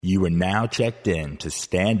You are now checked in to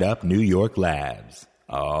Stand Up New York Labs.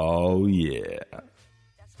 Oh, yeah.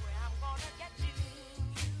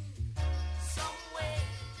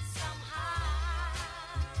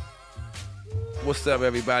 What's up,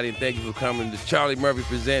 everybody, and thank you for coming to Charlie Murphy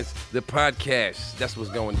Presents the podcast. That's what's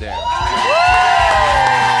going down.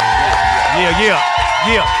 Yeah.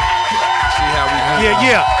 See how we do.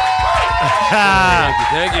 Yeah.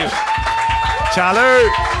 Thank you. Charlie.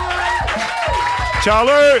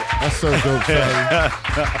 That's so dope, Charlie.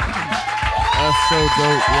 That's so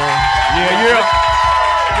dope, yo. Yeah. You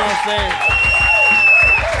know what I'm saying?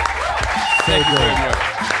 Thank you very much.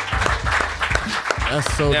 That's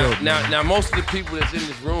so dope. Now, most of the people that's in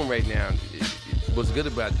this room right now, what's good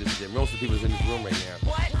about this is that most of the people that's in this room right now,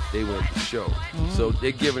 they were at the show. Mm-hmm. So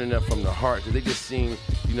they're giving it up from the heart. Because they just seen,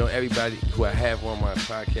 everybody who I have on my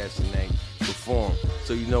podcast tonight perform.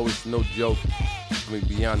 So it's no joke. I mean,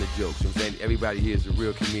 beyond the jokes. You know what I'm saying? Everybody here is a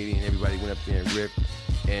real comedian. Everybody went up there and ripped.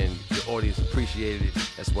 And the audience appreciated it.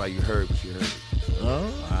 That's why you heard what you heard. Oh,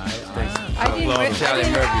 thanks. I didn't rip. Charlie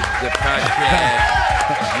Murphy, the podcast.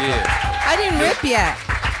 Yeah. I didn't rip yet.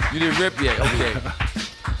 You didn't rip yet? Okay.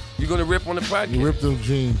 You gonna rip on the podcast? You ripped them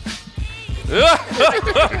jeans.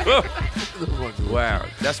 Wow,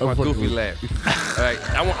 that's my goofy laugh. All right,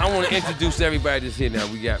 I want to introduce everybody that's here now.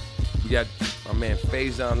 We got my man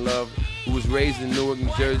Faison Love, who was raised in Newark,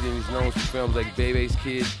 New Jersey, and he's known for films like Bebe's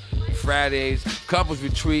Kids, Fridays, Couples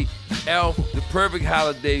Retreat, Elf, The Perfect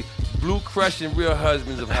Holiday, Blue Crush, and Real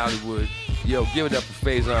Husbands of Hollywood. Yo, give it up for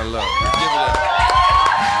Faison Love. Give it up.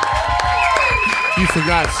 You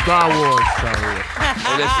forgot Star Wars, Charlie.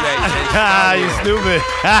 Oh, that's right. You stupid.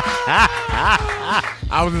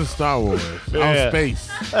 I was in Star Wars. I was space.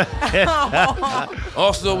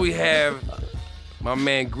 Also, we have my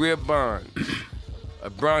man Greer Barnes, a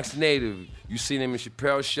Bronx native. You seen him in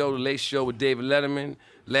Chappelle's Show, The Late Show with David Letterman,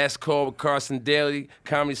 Last Call with Carson Daly,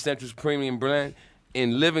 Comedy Central's Premium Blend,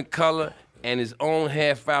 In Living Color, and his own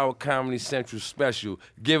half-hour Comedy Central special.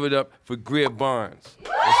 Give it up for Greer Barnes.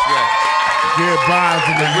 That's right. Greer Barnes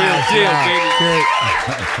in the real deal, baby.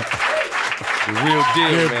 The real deal,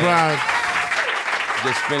 Greer man. Barnes.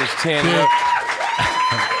 Just finished tanning up.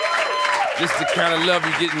 This is the kind of love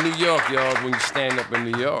you get in New York, y'all, when you stand up in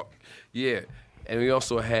New York. Yeah. And we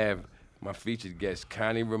also have my featured guest,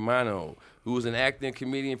 Connie Romano, who is an actor and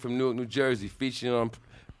comedian from Newark, New Jersey,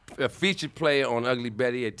 a featured player on Ugly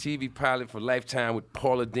Betty, a TV pilot for Lifetime with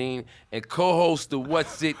Paula Deen, and co-host of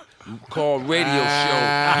What's It Called radio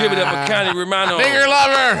show. Give it up for Connie Romano. Nigger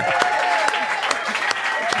lover.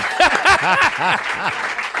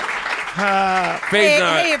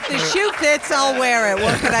 Hey, if the shoe fits, I'll wear it.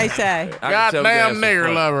 What could I say? Goddamn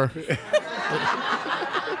nigger lover.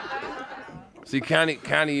 See,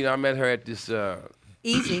 Connie, I met her at this.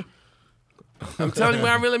 Easy. I'm telling you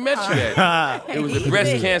where I really met you at. It was the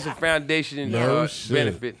Breast Cancer Foundation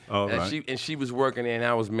benefit. Oh, right. And she was working there, and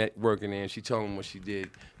I was working there, and she told me what she did.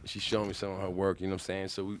 And she showed me some of her work, you know what I'm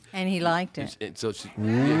saying? And he liked it. And so she,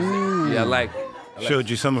 I like it. Showed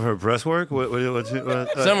you some of her breast work? What? Some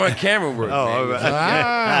of her camera work. Oh, man. all right.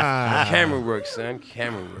 Yeah. Camera work, son.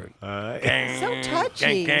 Camera work. All right. Gang, So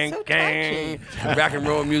touchy. Gang, So gang. Rock and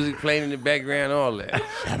roll music playing in the background, all that.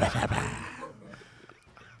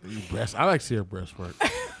 Breast. I like to see her breast work.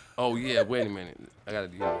 Oh, yeah, wait a minute. I got to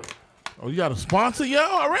do it. Oh, you got a sponsor, yo,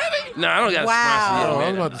 already? No, I don't got Wow. a sponsor yet, Oh, I man.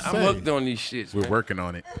 was about to I'm say. hooked on these shits, We're man. working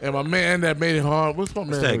on it. And my man that made it hard. What's my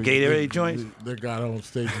man? that, Gatorade joint? That got on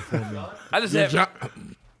stage before me. I just Yeah, have John,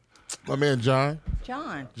 my man John.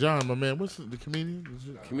 John, My man. What's the comedian?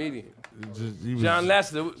 comedian. He was- John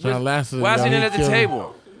Lasseter. John Lasseter. Why is he y'all, not at the killed-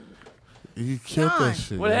 table? He killed John. that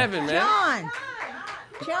shit. What yo. happened, man? John.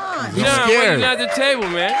 You John, why scared. you not at the table,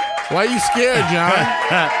 man? Why you scared,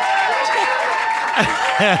 John?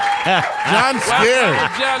 John's Why scared.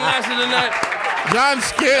 John Lasseter not John's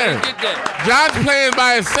scared. get that? John's playing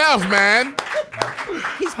by himself, man.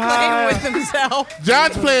 He's playing with himself.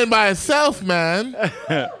 John's playing by himself, man.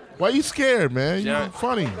 Why you scared, man? You John-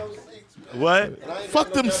 funny. What?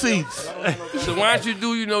 Fuck them seats. So why don't you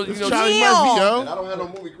do, Charlie Neil. Murphy, yo. I don't have no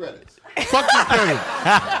movie credits. Fuck your credit.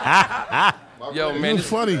 yo, man, You this,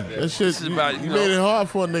 funny. That shit, is about, you you know- made it hard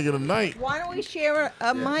for a nigga tonight. Why don't we share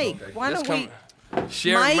a mic? Why let's don't we? come.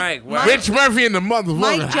 Sharon Mike. Wow. Rich Murphy in the motherfucker.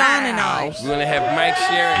 Mike, John, and I. We're going to have Mike,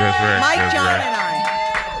 Sharon. That's right. Mike, that's John, right. and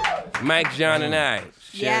I. Mike, John, and I.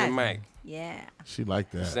 Sharon Yes. Mike. Yeah. She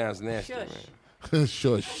like that. Sounds nasty, Shush. man.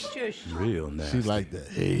 Shush. Shush. Real She nasty. like that.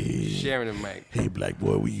 Hey. Sharon and Mike. Hey, black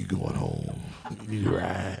boy, where you going home? You need a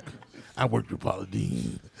ride? I worked with Paula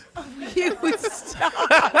Deen. You stop.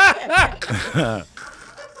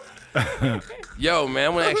 Yo, man, I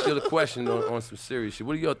want to ask you a question on some serious shit.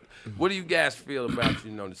 What do you guys feel about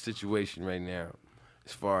the situation right now,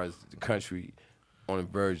 as far as the country on the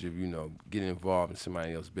verge of getting involved in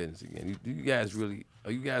somebody else's business again?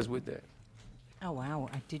 Are you guys with that? Oh wow!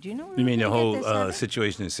 Did you know? You mean the whole situation?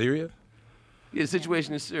 situation in Syria? Yeah, the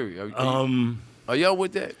situation in Syria. Are y'all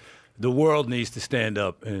with that? The world needs to stand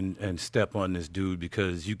up and step on this dude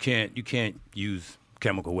because you can't use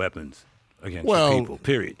chemical weapons against your people.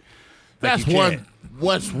 Period. That's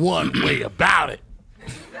what's one way about it.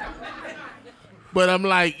 But I'm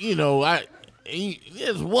like,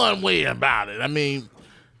 there's one way about it. I mean,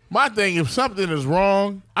 my thing, if something is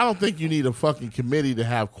wrong, I don't think you need a fucking committee to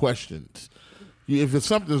have questions. If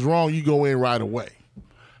something's wrong, you go in right away.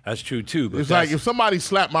 That's true too. But it's like if somebody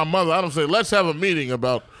slapped my mother, I don't say, let's have a meeting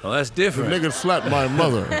about. Well, that's different. The nigga slapped my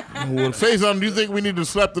mother. Well, say something. Do you think we need to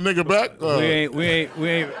slap the nigga back? We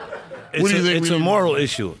ain't. It's a moral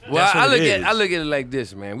issue. Well, I look at it like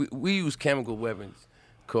this, man. We use chemical weapons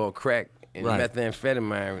called crack and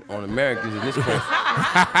methamphetamine on Americans in this country.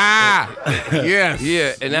 Yes.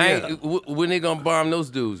 Yeah, and when they gonna bomb those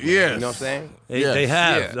dudes? Man? Yes. You know what I'm saying? They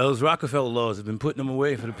have. Yeah. Those Rockefeller laws have been putting them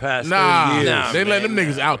away for the past 30 years. Nah, they let them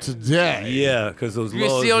niggas out today. Yeah, because those you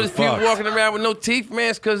laws see all these people fucked. walking around with no teeth,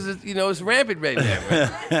 man, because it's rampant right now,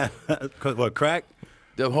 man. Cause what, crack?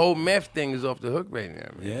 The whole meth thing is off the hook right now,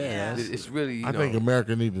 man. Yeah. It's really, I think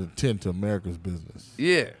America needs to attend to America's business.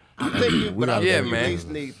 Yeah. I think but I Yeah, think man. we just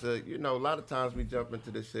need to, a lot of times we jump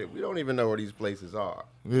into this shit. We don't even know where these places are.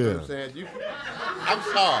 Yeah. You know what I'm saying? I'm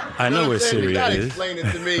sorry. I know what where I'm saying? You Syria gotta is. explain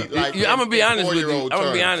it to me. Like, I'm gonna be honest with you. 4-year-old I'm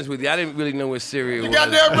gonna be terms. honest with you. I didn't really know where Syria was. You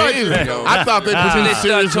goddamn right. You know. I thought they Until produced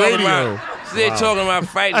started serious talking radio. about- So they're talking about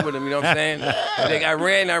fighting with them, you know what I'm saying? Like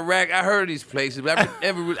Iran, Iraq, I heard of these places, but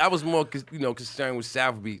I was more, concerned with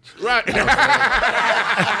South Beach. Right.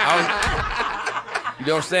 You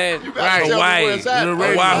know what I'm saying? gotta tell me where Hawaii, it's at.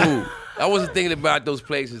 Oahu. I wasn't thinking about those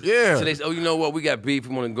places. Yeah. So they said, oh, you know what? We got beef.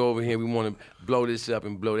 We want to go over here. We want to blow this up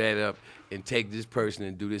and blow that up and take this person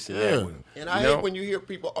and do this and that with them. And I hate when you hear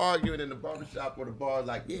people arguing in the barbershop or the bar,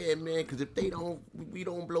 like, yeah, man, because if we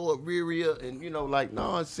don't blow up Syria, and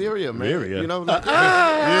no, it's Syria, man. Syria? You know, like,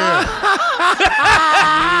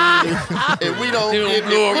 if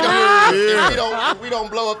we don't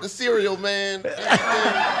blow up the cereal, man.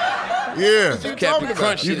 Yeah. You Captain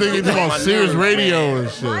Crunch You shit think is it's on on my Sirius nerves, Radio man.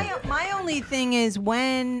 and shit. My only thing is,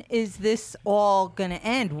 when is this all gonna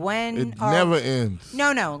end? When It never ends.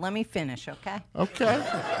 No, let me finish, okay? Okay.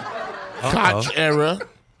 Koch era.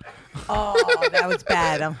 Oh, that was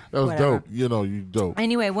bad. That was Whatever. dope. You dope.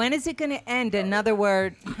 Anyway, when is it going to end? In other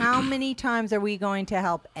words, how many times are we going to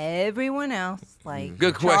help everyone else? Like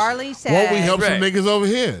Good question. Charlie said. Won't we help some Right. niggas over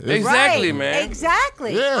here? Exactly, Right, man.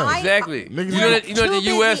 Exactly. Yeah. Exactly. Niggas You know that too the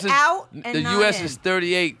U.S. busy is out and the not U.S. in. is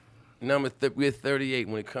 38. We're 38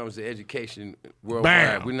 when it comes to education worldwide.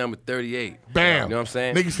 Bam. We're number 38. Bam. You know what I'm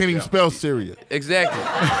saying? Niggas can't even spell Syria. Exactly.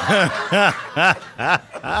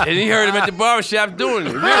 And he heard him at the barbershop doing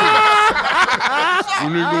it. Really.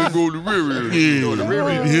 When they gonna go to Riri?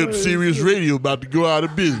 Yeah. Hip Sirius Radio about to go out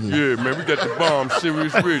of business. Yeah, man, we got the bomb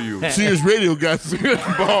Sirius Radio. Sirius Radio got some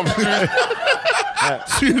bomb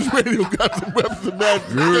Sirius Radio got some weapons of mass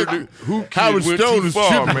destruction. Who Howard went Stone too is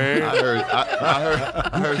far, tripping. man? I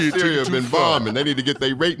heard kid took Syria it too been far. bombing. They need to get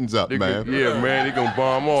their ratings up, man. Yeah, man, they gonna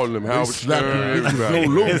bomb all of them. Howard slapping Stern, niggas everybody.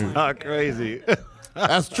 all over. It's not crazy.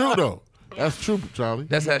 That's true though. That's true, Charlie.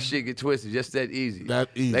 That's how shit get twisted. Just that easy. That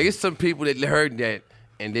easy. Like it's some people that heard that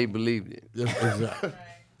and they believed it. Yes, exactly.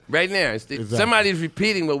 Right now, somebody's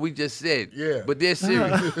repeating what we just said. Yeah. But they're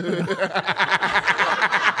serious.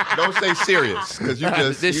 Don't say serious, because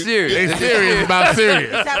They're serious. They They're serious about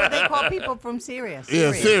serious. Is that what they call people from Syria?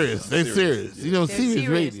 Yeah, serious. They serious. They're Sirius serious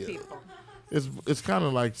Radio. people. It's kind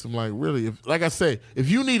of like some really, like I say, if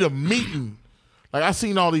you need a meeting, like I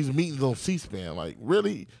seen all these meetings on C-SPAN, like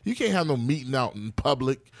really, you can't have no meeting out in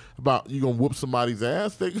public about you gonna whoop somebody's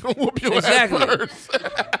ass. They gonna whoop your Exactly. ass first.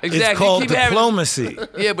 Exactly. It's called You keep having- diplomacy.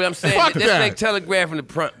 Yeah, but I'm saying Fuck that's that. like telegraphing the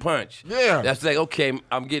punch. Yeah. That's like, okay,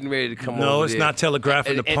 I'm getting ready to come over No, it's there. not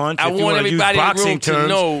telegraphing the And punch. I If you want want to use everybody in the boxing room to terms,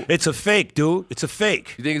 know. it's a fake, dude. It's a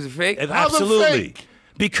fake. You think it's a fake? It- How's it absolutely. fake?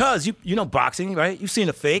 Because you know boxing, right? You've seen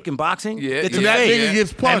a fake in boxing. Yeah, It's yeah. a That fake. nigga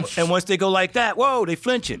gets punched. And once they go like that, whoa, they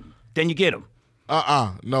flinching. Then you get them.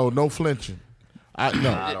 No flinching. No.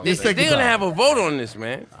 They're Let's take gonna it have a vote on this,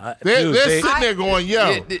 man. They're sitting there going,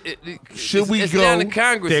 yo, Yeah, should we it's go? down to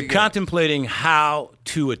Congress they're again. contemplating how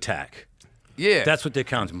to attack. Yeah, That's what they're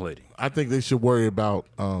contemplating. I think they should worry about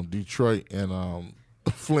Detroit and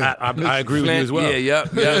Flint. I agree with you as well.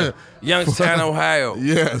 Yeah, Youngstown, Ohio.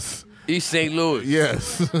 Yes. East St. Louis.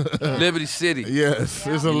 Yes. Liberty City. Yes.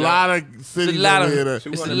 There's a lot of cities over here.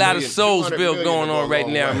 It's a lot of Soulsville going on right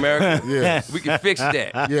now, America. Yes. We can fix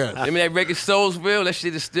that. Yes. Remember that record Soulsville? That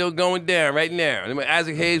shit is still going down right now. Remember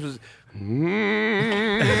Isaac Hayes was.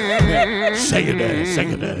 Shake it down.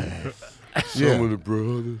 Some of the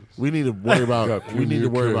brothers. We need to worry about. We need to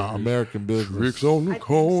worry about American business. Bricks on the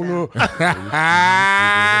corner.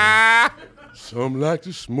 Some like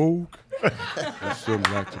to smoke. And some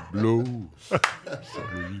like to blow.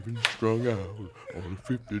 Some even strung out on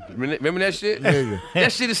the 50. Remember that shit? Nigga.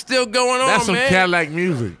 That shit is still going on, That's some man. Cadillac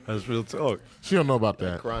music. That's real talk. She don't know about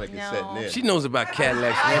that. Chronic is setting in. She knows about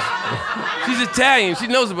Cadillacs. Man. She's Italian. She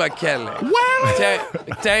knows about Cadillacs. Well,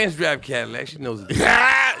 Italians drive Cadillacs. She knows about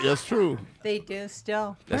that. that's true. They do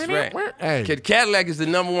still. That's right. Hey, Cadillac is the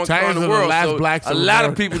number one car Italians in the are the world. last So blacks a of lot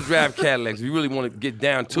of America. people drive Cadillacs. If you really want to get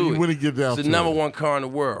down to You it. really get down it's to the number it. one car in the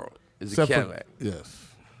world. Is a Except for- Cadillac. yes.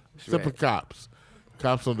 Except for right. cops.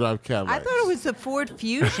 Cops don't drive I Cadillacs. thought it was the Ford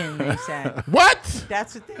Fusion, they said. What?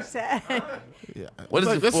 That's what they said. Yeah. What is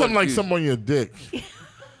Like, the that's Ford something like Fusion? something on your dick.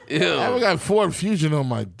 I haven't Ew. got Ford Fusion on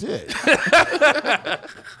my dick.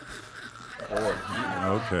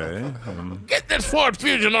 Okay. Get this Ford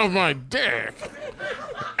Fusion off my dick.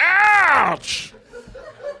 Ouch!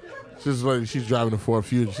 She's driving a Ford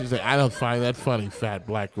Fusion. She's like, I don't find that funny, fat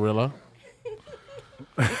black gorilla.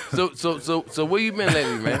 So where you been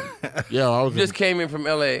lately, man? Yo, I was You just came in from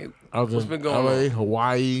L.A. What's been going LA, on?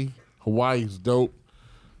 Hawaii. Hawaii's dope,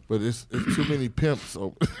 but it's too many pimps.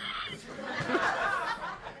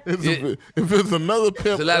 If it's another pimp,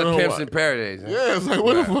 There's a lot of in pimps Hawaii- in paradise. Huh? Yeah, it's like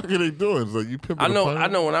what the fuck are they doing? It's like you pimping. I know. a plane? I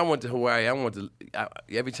know. When I went to Hawaii,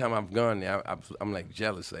 every time I've gone there, I'm like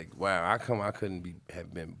jealous. Like, wow, how come I couldn't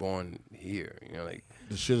have been born here? You know, like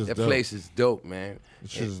The shit is that dope. place is dope, man.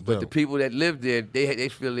 shit is But the dope. people that live there, they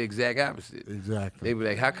feel the exact opposite. Exactly. They be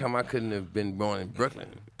like, how come I couldn't have been born in Brooklyn?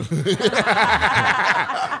 been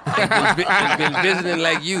visiting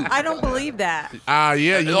like you. I don't believe that. Yeah.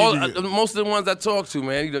 You need to- Most of the ones I talk to,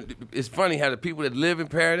 man, you know, it's funny how the people that live in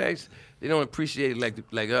paradise, they don't appreciate it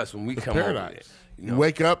like us when we come over there. paradise. You You know?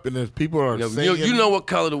 wake up and there's people are You know, singing. you know what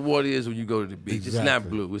color the water is when you go to the beach. It's not Exactly.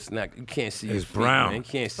 blue. It's not. You can't see your It's feet, brown. man. You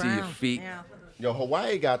can't see your Brown. feet. Yeah. Yo,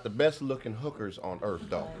 Hawaii got the best looking hookers on earth,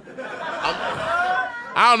 though.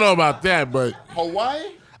 I don't know about that, but Hawaii?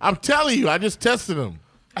 I'm telling you, I just tested them.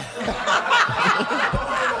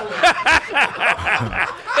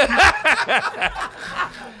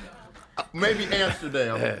 Maybe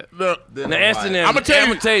Amsterdam. No, Then Now, Hawaii. Amsterdam. I'm gonna tell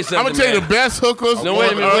you something. I'm gonna tell you man. the best hookers. No, wait a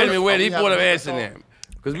on minute, earth. He Oh, brought up we have Amsterdam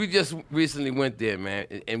because we just recently went there, man,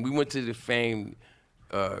 and we went to the famed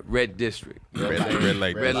Red District. You know what I'm saying? Red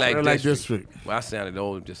Light Red Light Red Light District. District. Well, I sounded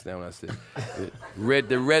old just now when I said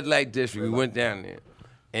the Red Light District. We went down there,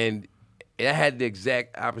 and I had the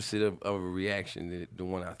exact opposite of a reaction that the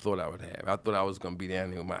one I thought I would have. I thought I was gonna be down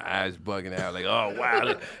there with my eyes bugging out, like, oh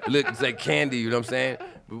wow, look, it's like candy. You know what I'm saying?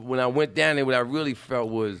 But when I went down there, what I really felt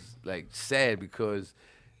was like sad because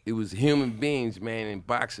it was human beings, man, in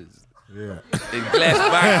boxes, Yeah. in glass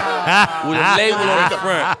boxes, with a label on the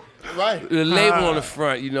front. Right. With a label on the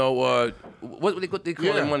front, you know, what they call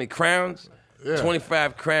Yeah. that money? Crowns? Yeah.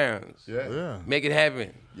 25 crowns. Yeah. Make it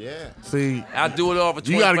happen. Yeah. See, I'll do it all for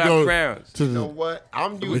you gotta 25 go crowns. to You know the. what?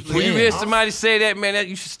 I'm usually. When you Yeah. hear somebody say that, man,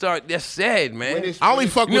 you should start. That's sad, man. When it's- I only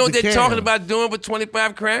fuck You know with what the they're can. talking about doing for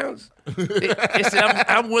 25 crowns? They said,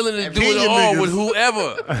 I'm willing to do it Opinion all niggas. with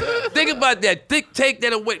whoever. Think about that. Take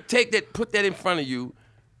that away. Take that. Put that in front of you.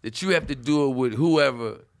 That you have to do it with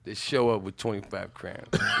whoever that show up with 25 crowns.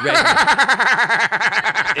 Right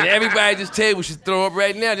now. And everybody at this table should throw up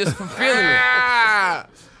right now just for feeling it.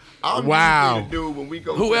 I'm Wow. usually the dude when we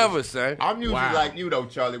go. Whoever, to son. I'm usually Wow. like you though,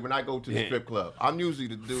 Charlie. When I go to the Yeah. strip club, I'm usually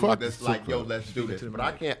the dude Fuck that's the like, strip yo, club. let's do this. But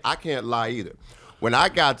I can't lie either. When I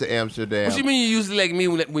got to Amsterdam. What you mean you usually like me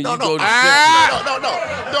when No, you no, go to the strip club?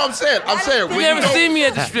 no. I'm saying. You when never go- seen me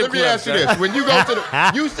at the strip Let me club, ask you son. this: when you go to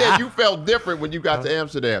the, you said you felt different when you got to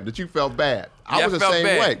Amsterdam. That you felt bad. I Yeah, I was the felt same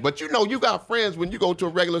bad. way. But you know, you got friends when you go to a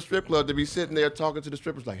regular strip club to be sitting there talking to the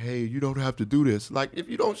strippers like, "Hey, you don't have to do this." Like, if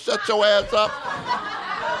you don't shut your ass up.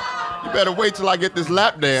 You better wait till I get this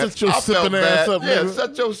lap dance. Shut your I felt sipping ass bad. up, Yeah, nigga.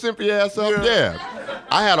 shut your simpy ass up. Yeah.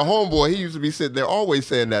 I had a homeboy. He used to be sitting there always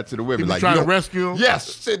saying that to the women. He be like, trying you to don't- rescue him?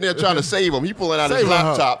 Yes, sitting there trying to save him. He pulling out his Save him, huh?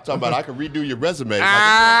 laptop, talking about I can redo your resume.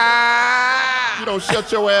 Like, you don't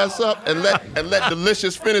shut your ass up and let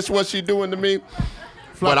Delicious finish what she doing to me.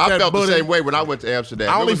 Flop But I that felt booty. the same way when I went to Amsterdam.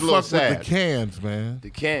 I It only was a little fuck with sad. the cans, man. The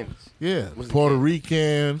cans. Yeah, What's the Puerto can?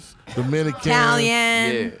 Ricans, Dominicans.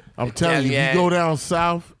 Italian. Yeah. I'm telling you, if Italian. you go down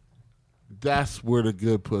south, that's where the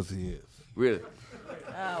good pussy is. Really?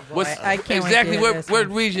 What's I can't wait exactly to hear this what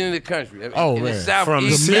one. region in the country? Oh, in the man. south, From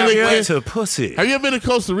east, Syria southwest? to pussy. Have you ever been to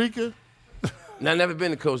Costa Rica? No, I've never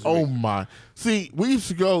been to Costa Rica. Oh my! See, we used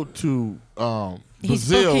to go to He's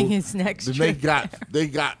Brazil. booking his next then trip they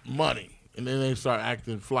got money, and then they start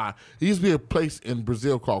acting fly. There used to be a place in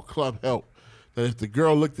Brazil called Club Help that if the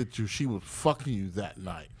girl looked at you, she was fucking you that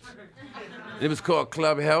night. It was called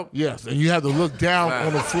Club Help. Yes, and you had to look down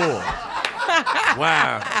on the floor.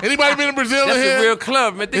 Wow, Anybody been in Brazil? that's in here? a real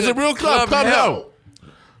club, man. It's a real club. Club Help.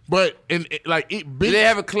 But in like Do big, they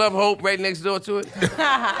have a Club Hope right next door to it?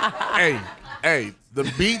 hey, the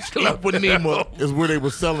beach Ipanema is where they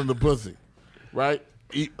were selling the pussy, right?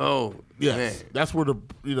 Oh, Yes, man. that's where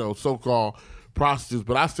the so-called prostitutes.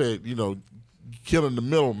 But I said killing the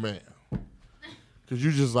middleman, because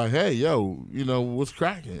you just like, hey, yo, what's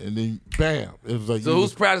cracking, and then bam, it was like. So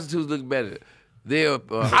whose prostitutes look better? They're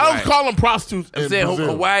I don't call them prostitutes I'm in saying Brazil.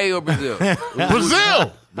 Hawaii or Brazil?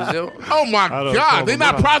 Brazil. Brazil? Oh my don't call God, they're them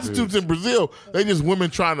not prostitutes in Brazil. They just women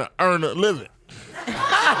trying to earn a living.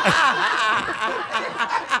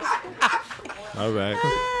 All right.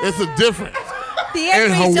 It's a difference. The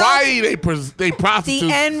end In result, Hawaii, they prostitutes.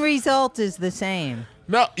 the end result is the same.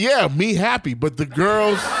 No, yeah, me happy, but the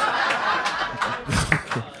girls,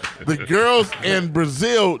 the girls in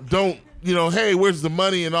Brazil don't, hey, where's the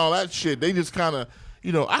money and all that shit. They just kind of,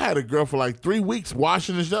 I had a girl for like 3 weeks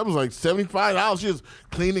washing and shit. That was like $75. She was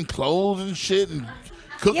cleaning clothes and shit and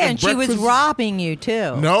cooking Yeah, and she was breakfast. robbing you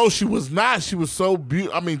too. No, she was not. She was so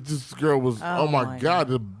beautiful. I mean, this girl was, oh my my God,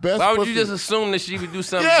 the best. Why would you pussy. just assume that she would do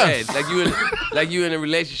something Yes. bad? Like you in a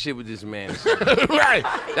relationship with this man. Right.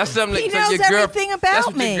 That's something He that knows your everything about That's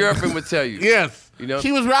what me. your girlfriend would tell you. Yes.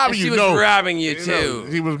 She was robbing And you. She was no. robbing you too.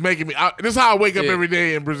 She was making me. This is how I wake up Yeah. every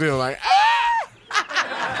day in Brazil. Like,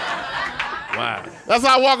 Wow. that's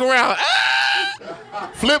how I walk around.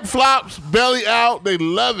 Flip flops, belly out. They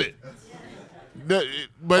love it. But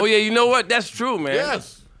Oh yeah, you know what? That's true, man.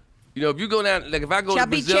 yes, If you go down, like if I go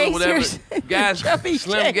Chubby to Brazil or whatever, chasers. guys, Chubby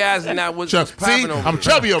slim guys, and not what's see, popping over I'm there.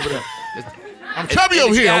 chubby over there. I'm chubby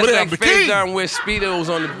over here. Guys Over there, like I'm the Faze king. Down wear Speedos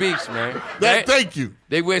on the beach, man. Right? Thank you.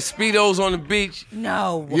 They wear Speedos on the beach.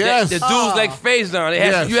 No. Yes. The dudes like Faze Down.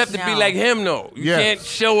 Yes. You have to be No. like him, though. You Yes. can't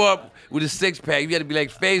show up with a six-pack. You got to be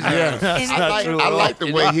like Faze Down. Yes. I like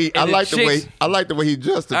the way he. I And the like the way. chicks- I like the way he I heard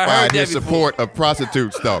justified that his before. support of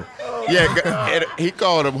prostitutes, though. Yeah, and he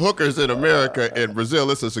called them hookers in America. In Brazil,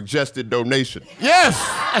 it's a suggested donation. Yes,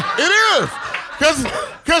 it is.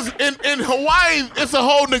 Because in Hawaii, it's a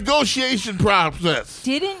whole negotiation process.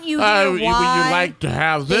 Didn't you hear Would you why like to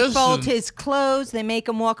have they this? fold And- his clothes? They make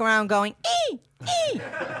him walk around going,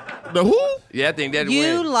 The who? Yeah, I think that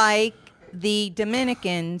You win. like the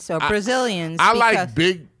Dominicans or Brazilians. I because like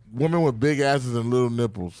big women with big asses and little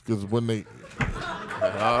nipples because when they.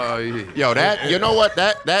 Oh, yeah. Yo, that you know what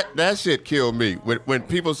that shit killed me. When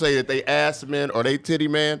people say that they ass men or they titty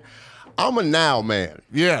man, I'm a now man.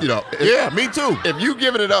 Yeah. If, yeah, me too. If you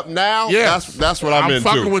giving it up now, Yes. that's what I'm into.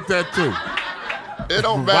 fucking with that too. It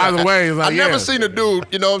don't By matter. the way, it's like, I never yeah. seen a dude,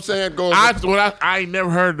 you know what I'm saying, go. I ain't never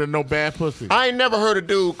heard of no bad pussy. I ain't never heard a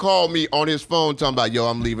dude call me on his phone talking about, yo,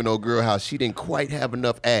 I'm leaving old girl house. She didn't quite have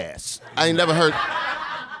enough ass. I never heard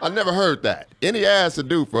that. Any ass to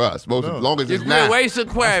do for us, as long as it's Why not. you so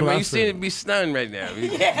quiet, what man? I You said. seem to be stunned right now.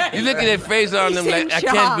 You looking at face on them He like, I seemed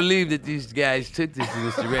can't shocked. believe that these guys took this in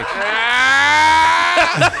this direction.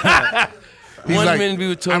 He's One like, minute we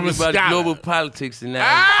were I'm talking a about scholar. global politics, and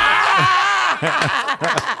now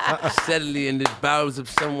suddenly in the bowels of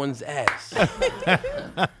someone's ass.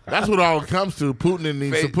 That's what all it comes to. Putin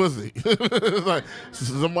needs Fa- some pussy. It's like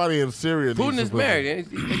somebody in Syria. Putin needs is some married.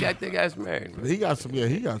 Ain't he? That guy's married. Pussy. He got some. Yeah,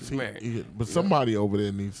 he got some. Married. But somebody over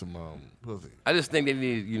there needs some pussy. I just think they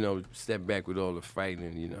need, step back with all the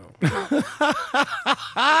fighting,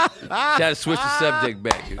 Try to switch the subject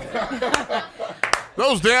back.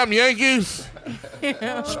 Those damn Yankees.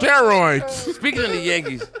 Steroids. Speaking of the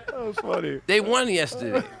Yankees, That's funny. they won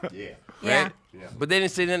yesterday. yeah. Right? But they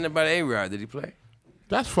didn't say nothing about A-Rod. Did he play?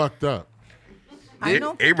 That's fucked up. I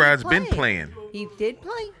don't think A-Rod's he been played. playing. He did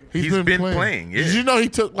play? He's been playing, yeah. Did you know he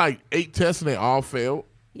took like 8 tests and they all failed?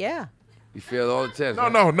 Yeah. He failed all the tests.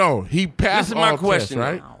 right? No. He passed This is all my question,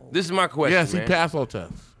 tests, right? This is my question. Yes, man. he passed all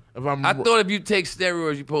tests. If I'm I thought if you take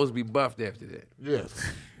steroids, you're supposed to be buffed after that. yes.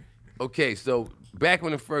 Okay, so back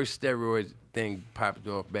when the first steroids thing popped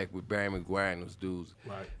off, back with Barry McGuire and those dudes,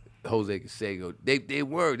 Right. Jose Canseco,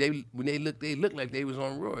 when they looked like they was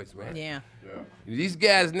on roids, man. Yeah. These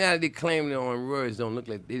guys now that they claim they're on roids don't look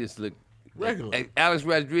like they just look Regular. Alex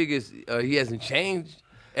Rodriguez, he hasn't changed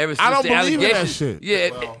ever since I don't the believe in that allegations. shit. Yeah, I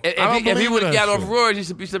don't if he believe would in have that got off shit. roids, he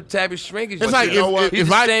should be some type of shrinkage. It's But like you know what? if He's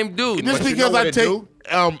the I same dude. Just But you because know what I it take do?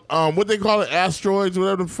 what they call it, asteroids,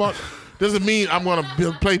 whatever the fuck, doesn't mean I'm gonna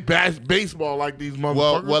play baseball like these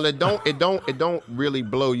motherfuckers. Well, it don't really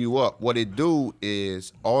blow you up. What it do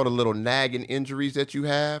is all the little nagging injuries that you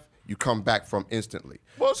have, you come back from instantly.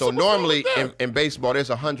 Well, so normally in baseball, there's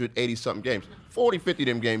 180 something games. 40, 50 of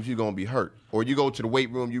them games, you're gonna be hurt, or you go to the weight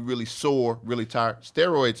room, you really sore, really tired.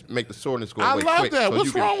 Steroids make the soreness go away quick. I love that. So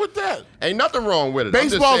What's wrong with that? Ain't nothing wrong with it.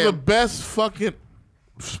 Baseball's the best fucking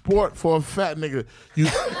sport for a fat nigga. You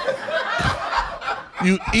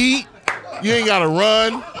eat. You ain't gotta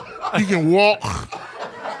run. You can walk.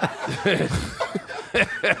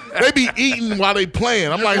 They be eating while they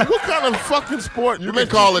playing. I'm like, what kind of fucking sport? You can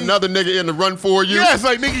call another nigga in to run for you. Yeah, it's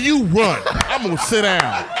like, nigga, you run. I'm gonna sit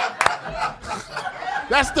down.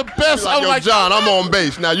 That's the best. Like, yo, John, I'm on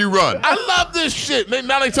base. Now you run. I love this shit.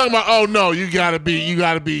 Now they talking about, oh no, you gotta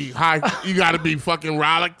be high, you gotta be fucking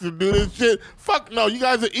rollick to do this shit. Fuck no, you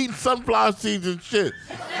guys are eating sunflower seeds and shit.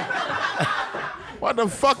 What the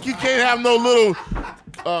fuck? You can't have no little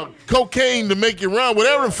cocaine to make you run.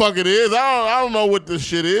 Whatever the fuck it is, I don't know what this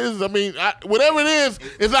shit is. I mean, whatever it is,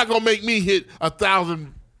 it's not gonna make me hit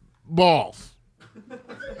 1,000 balls.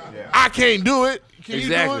 Yeah. I can't do it. Can you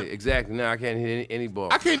do it? Exactly. No, I can't hit any ball.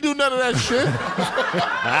 I can't do none of that shit.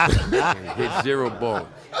 Hit 0 balls.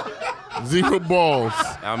 0 balls.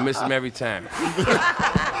 I'll miss them every time.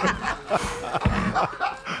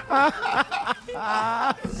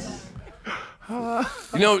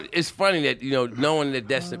 You know, it's funny that, you know, knowing that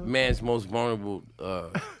that's the man's most vulnerable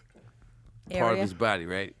part of his body,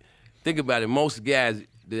 right? Think about it. Most guys,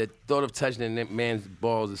 the thought of touching that man's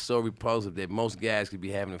balls is so repulsive that most guys could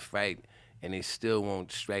be having a fight and they still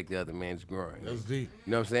won't strike the other man's groin. That's deep.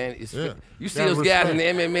 You know what I'm saying? Yeah. You see those guys in the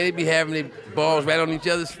MMA, they be having their balls right on each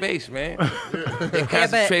other's face, man. They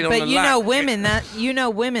concentrate on the but you know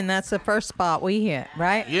women, that's the first spot we hit,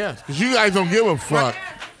 right? Yeah, because you guys don't give a fuck.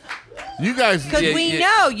 You guys, because we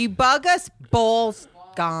know you bug us, balls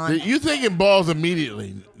gone. You thinking balls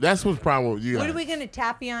immediately. That's what's the problem with you guys. What are we gonna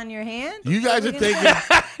tap you on your hand? You guys are thinking.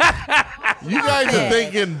 You guys are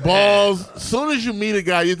thinking balls. As soon as you meet a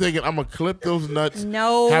guy, you're thinking, I'm gonna clip those nuts.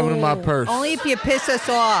 No, have it in my purse. Only if you piss us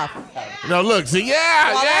off. No, look, see,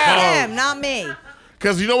 Well, that's him, not me.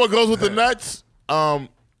 Because you know what goes with the nuts?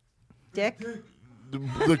 Dick.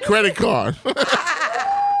 The credit card.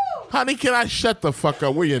 Honey, can I shut the fuck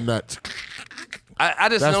up? Where your nuts? I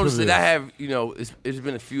just noticed that I have, you know, it's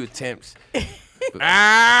been a few attempts.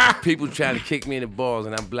 People trying to kick me in the balls,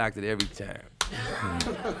 and I blocked it every time.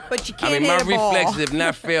 But you can't my hit a ball. reflexes have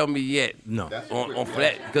not failed me yet. No. On for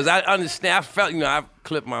that. Because I understand, I felt, you know, I've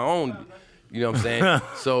clipped my own, you know what I'm saying?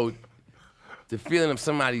 So the feeling of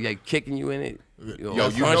somebody like kicking you in it.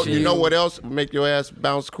 You know what else make your ass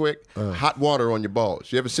bounce quick? Hot water on your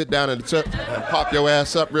balls. You ever sit down in the tub and pop your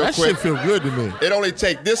ass up real quick? That shit feel good to me. It only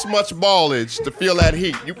take this much ballage to feel that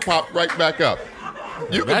heat. You pop right back up.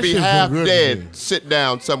 You could be half dead, sit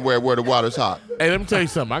down somewhere where the water's hot. Hey, let me tell you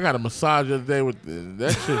something. I got a massage the other day with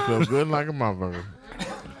that shit feels good like a motherfucker.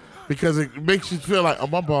 Because it makes you feel like, oh,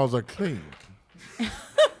 my balls are clean.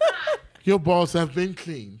 Your balls have been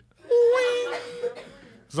cleaned.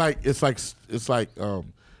 It's like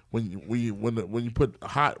when you put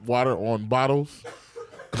hot water on bottles.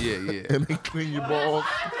 Yeah. And they clean your balls.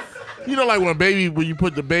 You know, like when you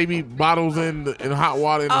put the baby bottles in hot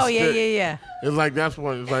water. Oh yeah. It's like that's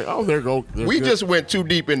when it's like, oh, there go. We just went too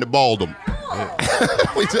deep into balldom.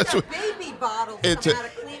 We just went Baby bottles into how to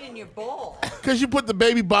clean in your balls. Because you put the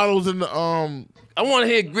baby bottles in the I want to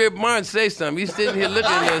hear Grib Martin say something. He's sitting here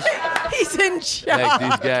looking at us He's in shock. like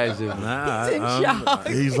these guys are. He's in shock.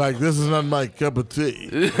 He's like, this is not my cup of tea.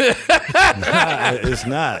 It's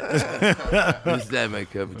not. It's not my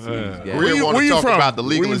cup of tea. These guys. We want where to you talk from? about the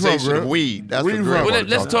Where you from, legalization Grib? of weed. That's Where what you Grib from? wanna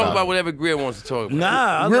Let's talk about about whatever Grib wants to talk about.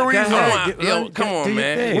 Nah. Where were you Go Come on, do your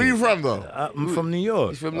man. thing. Where you from, though? I'm from New York.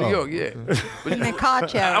 He's from New York, yeah. But In the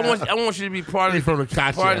Koch I area. want you to be part He's of from the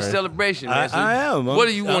Koch part of the area. celebration, man. So I am. What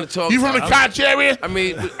do you want to talk You about? from the Koch area? I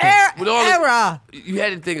mean, with all Era. you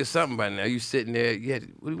had to think of something by now. You sitting there.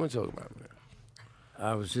 What do you want to talk about, man?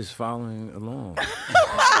 I was just following along.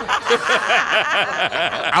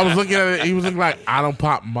 I was looking at it. He was looking like, I don't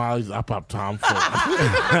pop Molly's, I pop Tom Ford.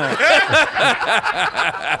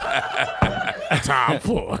 Tom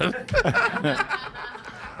Ford.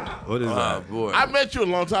 What is Oh that? boy. I met you a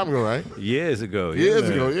long time ago, right? Years ago. Years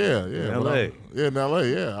man. ago, yeah. In When L.A. In L.A.,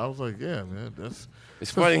 yeah. I was like, yeah, man, that's It's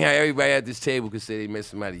funny how everybody at this table could say they met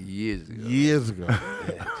somebody years ago. years ago.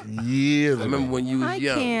 Years I ago. remember when you was I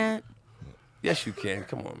young. can't. Yes, you can.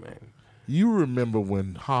 Come on, man. You remember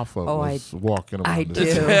when Hoffa was walking around? I do.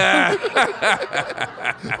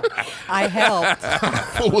 I helped.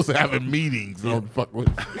 Hoffa was having meetings. Don't fuck with.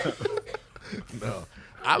 No,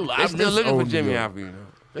 They're still looking for Jimmy Hoffa. You know?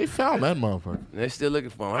 They found that motherfucker. They're still looking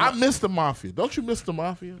for him. I miss the Mafia. Don't you miss the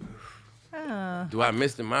Mafia? Do I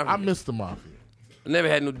miss the Mafia? I miss the Mafia. I never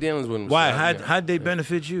had no dealings with them. Why? So, How'd they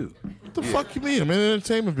benefit you? What the fuck you mean? I'm in the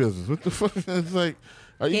entertainment business. What the fuck? It's like,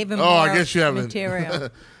 Gave him I more guess you haven't. material.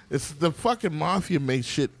 It's the fucking Mafia made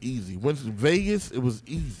shit easy. When Vegas, it was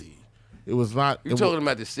easy. It was not. You're talking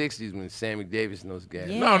about the 60s when Sammy Davis and those guys.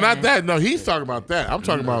 Yeah. No, not that. No, he's talking about that. I'm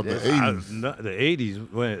talking about the 80s. The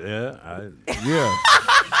 80s. Yeah.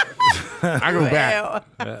 I go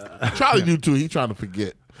back. Charlie do too. He trying to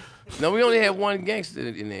forget. No, we only had one gangster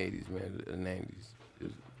in the 80s, man. The 90s.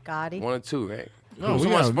 Gotti. One or two, right? No, So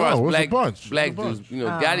we as got, far as it was black, a bunch. black It was a bunch. dudes, you know,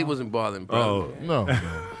 Gotti wasn't bothering brothers. No.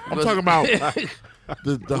 I'm talking about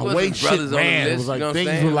the wasn't way brothers shit on the ran. It list, was like you know what I'm things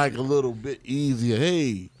saying? were like a little bit easier.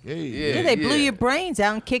 Hey. Yeah, they blew your brains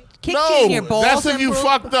out and kicked you No, in your balls. that's if and you broke-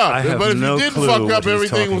 fucked up. I have But if no you didn't clue fuck what up, he's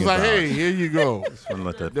everything was talking like, about. hey, here you go. Just wanna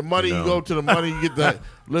let that The money, be you known. go to the money, you get that,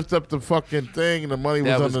 lift up the fucking thing, and the money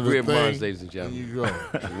That was was under Greer the Barnes, thing. ladies and There gentlemen. you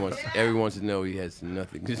go. Everyone wants to know he has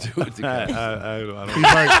nothing to do with the I case. He's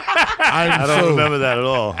like, I don't remember that at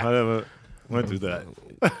all. I never went through that.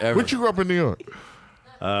 What you grew up in New York?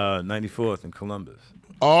 94th in Columbus.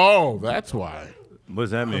 Oh, that's why. What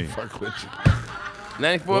does that mean? Fuck with you.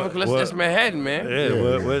 94, that's Manhattan, man. Yeah,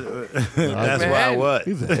 that's why what?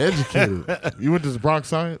 He's an educated. You went to Bronx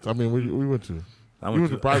Science? I mean, we went to. You went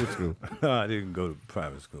to private school. No, I didn't go to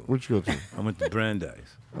private school. Where'd you go to? I went to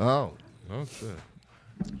Brandeis. Oh, shit.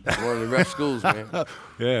 One of the rough schools, man.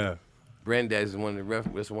 Yeah. Brandeis is one of the rough.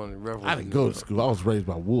 That's one of the rough. I didn't go to school. I was raised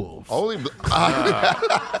by wolves. Only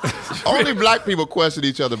black people question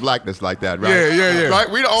each other blackness like that, right? Yeah. Right?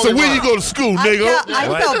 We the only So where ones. you go to school, I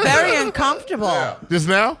nigga? felt very uncomfortable Just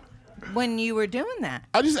now? when you were doing that.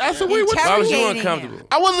 I just asked him where he went. Why was you Interrogating uncomfortable? him.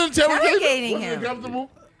 I wasn't Interrogating Wasn't him.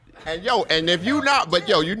 uncomfortable? And if you not, but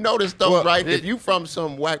you notice though, Well, right? If you from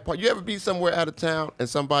some whack part, you ever be somewhere out of town and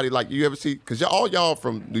somebody like you ever see, because all y'all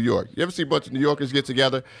from New York. You ever see a bunch of New Yorkers get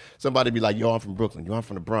together? Somebody be like, yo, I'm from Brooklyn. Yo, I'm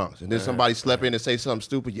from the Bronx. And then somebody slip in and say something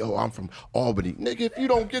stupid. Yo, I'm from Albany. Nigga, if you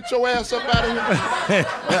don't get your ass up out of here.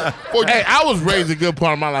 Hey, I was raised a good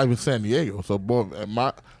part of my life in San Diego. So, boy,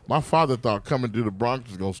 my father thought coming to the Bronx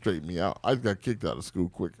was gonna straighten me out. I just got kicked out of school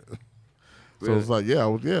quicker. So it's like, I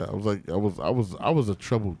was a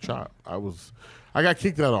troubled child. I got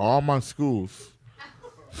kicked out of all my schools.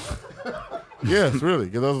 Yes, really,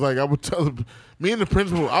 because I was like, I would tell them, me and the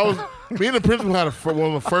principal had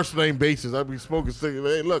one of the first name bases. I'd be smoking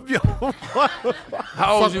cigarettes. Hey, look,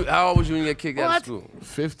 How old was you when you got kicked out of school?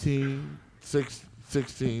 15,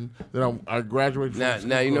 16. Then I graduated. Now, from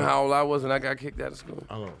now you know school. how old I was when I got kicked out of school.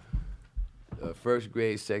 I don't know. First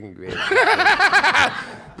grade, second grade.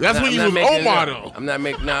 That's when you was Omar, though. I'm not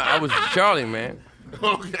making. Nah, I was Charlie, man.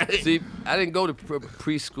 Okay. See, I didn't go to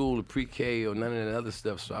preschool or pre-K or none of that other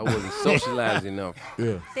stuff, so I wasn't socialized enough.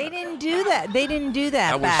 Yeah. They didn't do that. They didn't do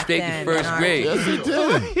that I went back straight to then. first in our- grade. Yes, he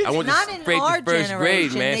did. I went Not in straight our to first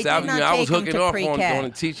grade, generation. man. They So did not I was take 'em hooking to off pre-K. on the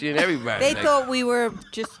teacher and everybody. They Like, thought we were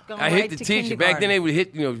just going I right hit the to teacher. Back then, kindergarten. they would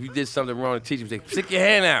hit, if you did something wrong, the teacher would say, stick your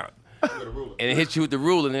hand out. And it hit you with the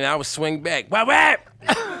ruler, and then I would swing back. Whap, whap!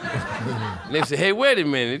 And they would say, hey, wait a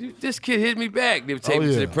minute. This kid hit me back. They would take me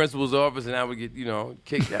to yeah. the principal's office, and I would get,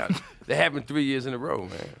 kicked out. That happened 3 years in a row,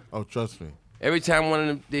 man. Oh, trust me. Every time one of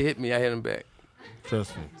them, they hit me, I hit them back.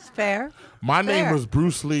 Trust me. It's fair. My name Fair. was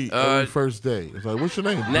Bruce Lee every first day. It's like, what's your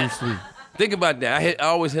name? Nah. Bruce Lee. Think about that. I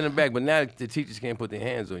always hit them back, but now the teachers can't put their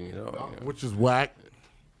hands on you, Which is whack.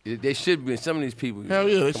 They should be. Some of these people. Hell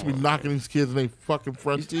yeah, they should be knocking these kids in their fucking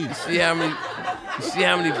front teeth. See how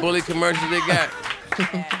many bully commercials they got?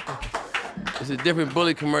 It's a different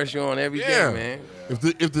bully commercial on every day, man.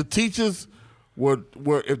 If the teachers were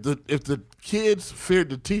if the kids feared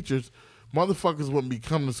the teachers, motherfuckers wouldn't be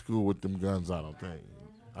coming to school with them guns. I don't think.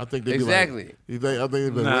 I think they'd Exactly. be like, I think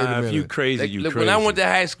they'd be like, wait a Nah, minute. if you crazy, you Look, crazy. when I went to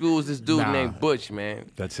high school, was this dude Nah. named Butch, man.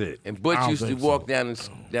 That's it. And Butch I don't used to think walk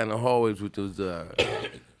so. down the hallways with those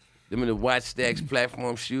them in the Watch Stacks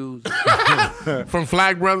platform shoes. From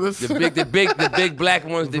Flag Brothers. The big black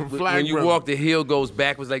ones that From Flag when you Brothers. walk, the heel goes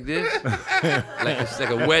backwards like this. It's like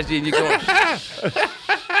a wedgie, and you go.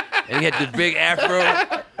 And he had the big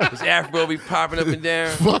afro. His afro be popping up and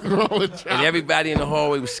down. Fuck wrong with you? And everybody in the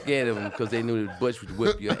hallway was scared of him because they knew that Butch would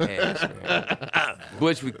whip your ass, man.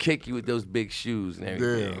 Butch would kick you with those big shoes and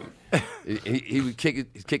everything. He would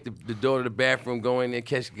kick the door to the bathroom, go in there,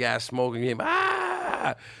 catch the guy smoking, him.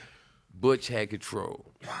 Butch had control.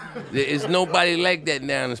 There is nobody like that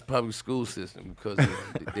now in this public school system because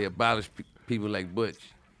they abolished people like Butch.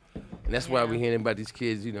 And that's why we're hearing about these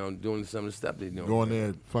kids, doing some of the stuff they're doing. Going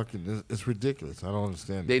there, fucking, it's ridiculous. I don't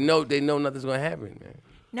understand. They know nothing's gonna happen, man.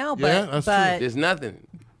 No, Yeah, but that's true. There's nothing.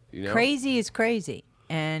 Crazy is crazy.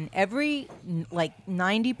 And every,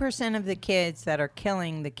 90% of the kids that are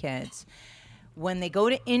killing the kids, when they go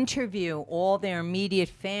to interview all their immediate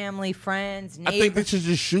family, friends, neighbors. I think they should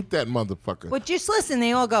just shoot that motherfucker. But just listen,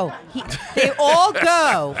 they all go,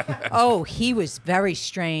 oh, he was very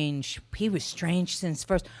strange. He was strange since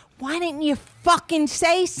first. Why didn't you fucking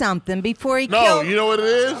say something before he killed? No, you know what it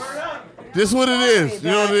is? This is what it is. You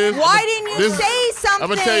know what it is? Why didn't you say something? I'm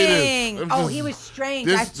going to tell you this. He was strange.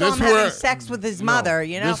 I saw him having sex with his mother,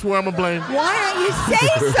 This is where I'm going to blame. Why don't you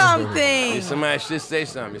say something? Yeah, somebody should say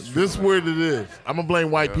something. This is where it is. I'm going to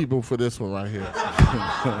blame white people for this one right here.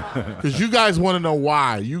 Because you guys want to know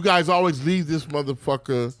why. You guys always leave this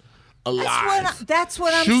motherfucker alive. That's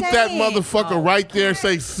what I'm saying. Shoot that saying. motherfucker right there.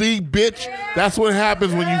 Say, see, bitch. That's what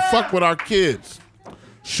happens when you fuck with our kids.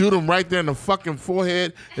 Shoot him right there in the fucking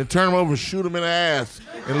forehead and turn him over and shoot him in the ass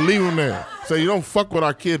and leave him there. So you don't fuck with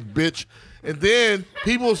our kid, bitch. And then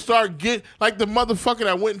people start like the motherfucker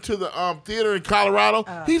that went into the theater in Colorado.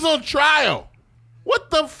 He's on trial.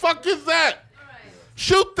 What the fuck is that?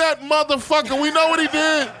 Shoot that motherfucker. We know what he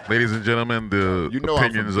did. Ladies and gentlemen, the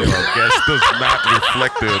opinions of our guest does not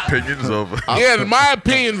reflect the opinions of... Yeah, my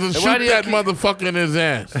opinions is shoot that motherfucker in his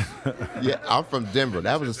ass. Yeah, I'm from Denver.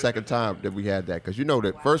 That was the second time that we had that. Because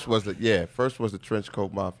that first was the trench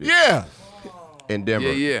coat mafia. Yeah. In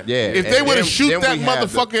Denver. Yeah. If they would have shoot that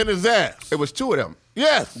motherfucker in his ass. It was two of them.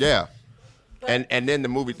 Yes. Yeah. And then the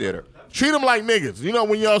movie theater. Treat them like niggas. You know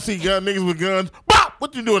when y'all see niggas with guns, bop!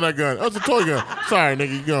 What you doing with that gun? Oh, it's a toy gun. Sorry,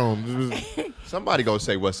 nigga, you gone. Somebody gonna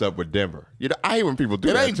say what's up with Denver. I hate when people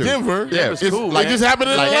do that. It ain't too. Denver. Yeah, it's cool. Like this happened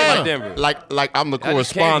in Atlanta. Denver. Like I'm the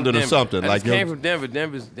correspondent or something. I just came from Denver.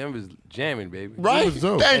 Denver's jamming, baby. Right. It was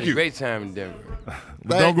dope. Thank Had you. a great time in Denver.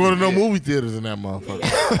 But don't go to no movie theaters in that motherfucker.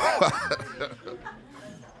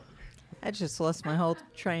 I just lost my whole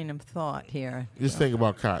train of thought here. Just think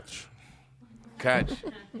about Koch. Koch.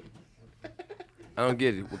 I don't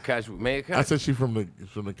get it. What Koch? Mayor Koch? I said she from the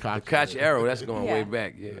Koch. The Koch era. That's going way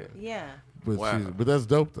back. Yeah. Yeah. But, Wow. but that's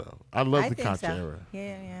dope though. I love the think Koch so. era.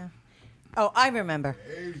 Yeah. Oh, I remember.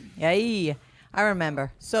 Yeah, I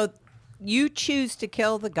remember. So you choose to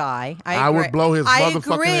kill the guy. I would blow his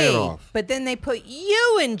motherfucking head off. But then they put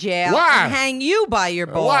you in jail Why? and hang you by your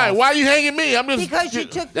balls. Why? Why are you hanging me? I'm just Because you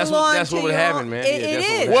took the That's law what- that's into what would your happen, own- man. It Yeah, that's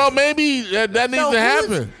what is. would Well, maybe that needs So to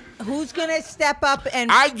happen. Who's going to step up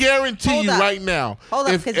and... I guarantee Hold you up. right now. Hold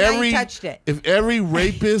up, if 'cause now you every touched it. if every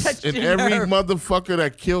rapist Touched and your every nerve. motherfucker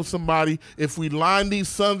that killed somebody, if we line these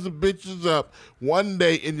sons of bitches up one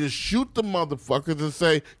day and just shoot the motherfuckers and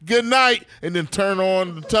say good night and then turn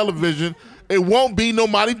on the television, it won't be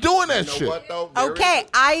nobody doing that shit. What though? There Okay, is-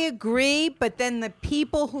 I agree, but then the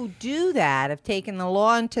people who do that have taken the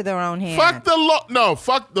law into their own hands. Fuck the law. No,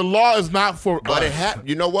 fuck the law is not for But us.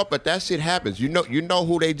 you know what? But that shit happens. You know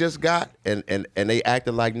who they just got, and they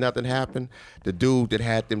acted like nothing happened. The dude that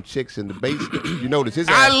had them chicks in the basement. You notice his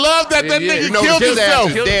ass. I love that Yeah, nigga you notice killed his ass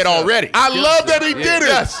himself. is dead already. I love that he did it.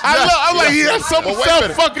 Yes, I'm like, yes. he has some But wait a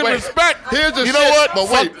minute. self-fucking Wait. respect. Here's the you shit. know what? But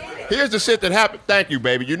Fuck- wait. Here's the shit that happened. Thank you,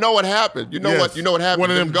 baby. You know what happened. You know Yes. what? You know what happened. One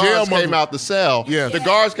of The them guards jail came mother- out the cell. Yes. The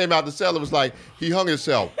guards came out the cell. It was like he hung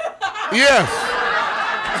himself. Yes.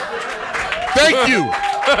 Thank you.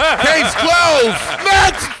 Case closed.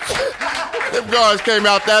 Next. Them guards came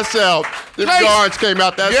out that cell. Them Case- guards came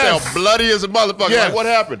out that Yes. cell bloody as a motherfucker. Yes. Like, what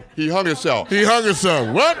happened? He hung himself. He hung himself.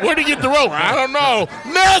 What? Where'd he get the rope? I don't know.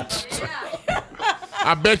 Next.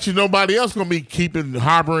 I bet you nobody else gonna be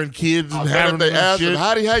harboring kids and But having if they them asked him, shit.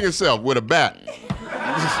 how'd he hang himself? With a bat.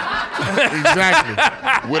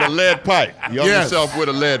 Exactly. With a lead pipe. He hung Yes. himself with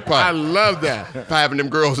a lead I pipe. love that. Having them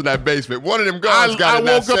girls in that basement. One of them guards got I in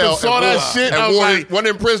that woke up cell and saw that wore- shit, and I was wore like- one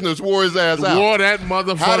of them prisoners wore his ass out. Wore that How did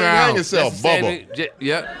motherfucker he hang out. himself? That's the same Bubba. thing-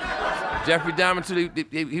 Yep. Jeffrey Dahmer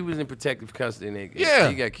too. He was in protective custody and Yeah.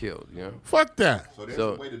 he got killed. You know. Fuck that. There's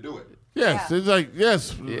So- a way to do it. Yes, Yeah. it's like yes,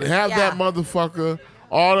 have Yeah. that motherfucker.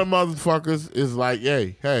 All the motherfuckers is like,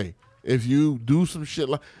 hey, if you do some shit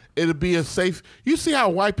like, it'll be a safe. You see how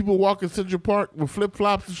white people walk in Central Park with flip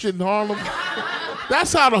flops and shit in Harlem?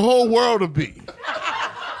 That's how the whole world will be.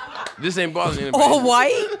 This ain't bothering anybody. All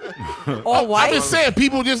white? All I'm white? just saying,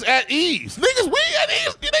 people just at ease. Niggas, we at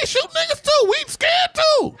ease. They shoot niggas too. We scared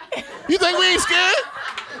too. You think we ain't scared?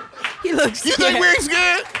 He looks You think we ain't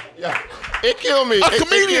scared? Yeah. It killed me. A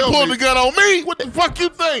comedian pulled the gun on me. What the fuck you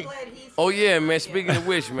think? Oh yeah, man. Speaking of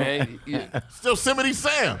which, man, Still Yosemite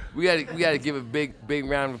Sam. we got to give a big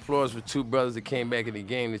round of applause for two brothers that came back in the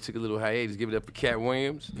game. They took a little hiatus. Give it up for Cat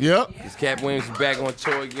Williams. Yep. Because Cat Williams is back on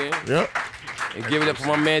tour again. Yep. And give it up for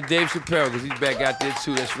my man Dave Chappelle, because he's back out there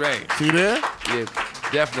too. That's right. See there? Yeah,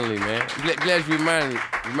 definitely, man. Glad you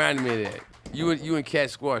reminded me of that. You and Cat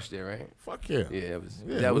squashed there, right? Fuck yeah. Yeah,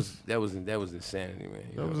 that was insanity, man.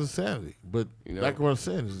 That was insanity. But You know? like what I'm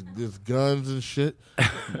saying, there's guns and shit.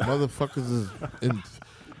 Motherfuckers is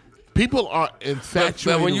people are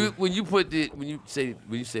infatuated. But when you say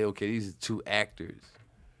okay, these are two actors.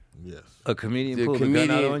 Yes. A comedian The pulled a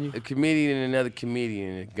gun out on you? a comedian and another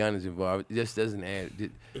comedian, and a gun is involved. It just doesn't add.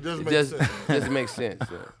 It doesn't make sense. Doesn't make sense.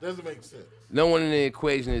 So. Doesn't make sense. No one in the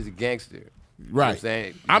equation is a gangster. Right. You know what I'm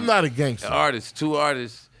saying? I'm not a gangster. Two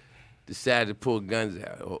artists decided to pull guns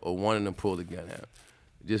out, or one of them pulled the gun out.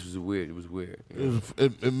 It was weird. It was weird. You know?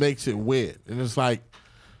 It makes it weird. And it's like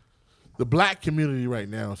the black community right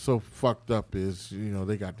now is so fucked up is,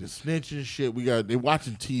 they got this snitching shit. They're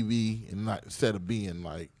watching TV and not instead of being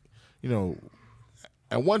like,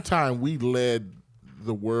 at one time we led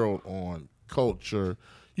the world on culture.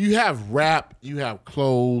 You have rap, you have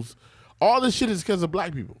clothes. All this shit is because of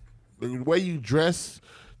black people. The way you dress,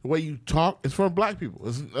 the way you talk, it's from black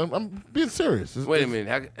people. I'm being serious. Wait a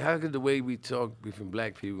minute. How could the way we talk be from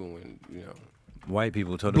black people when, White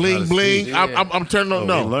people told us bling bling. Yeah. I'm turning on.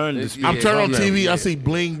 No, we learned this. I'm turning on TV. Yeah. I see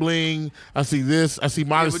bling bling. I see this. I see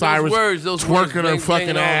Miley but Cyrus those twerking words, her bling, fucking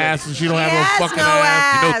bling, all ass, that. and she don't have Yes, no fucking no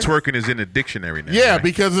ass. ass. Twerking is in the dictionary now. Yeah, right?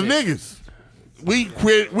 because of niggas. We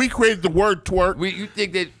created the word twerk. You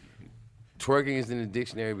think that twerking is in the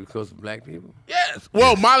dictionary because of black people? Yes.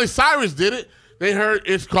 Well, Miley Cyrus did it. They heard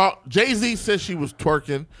it's called. Jay-Z said she was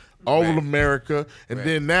twerking all over America, and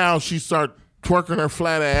then now she started twerking her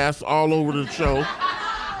flat ass all over the show.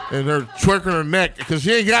 And her twerking her neck because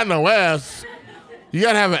she ain't got no ass. You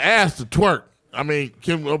gotta have an ass to twerk. I mean,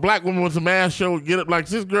 can a black woman with some ass show get up like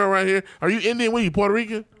this girl right here? Are you Indian? What are you, Puerto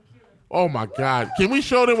Rican? Oh my God! Can we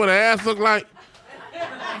show them what her ass look like?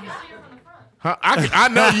 Huh? I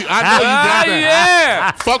know you. I know you got that.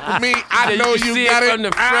 Yeah. Fuck with me. I know you see got it it from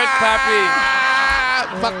the front, Poppy.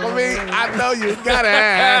 Fuck with me. I know you got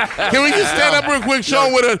it. Can we just stand up real quick, show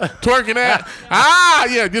them with a twerking ass?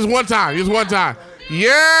 Yeah, just one time. Just one time. Yeah!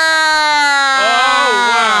 Oh,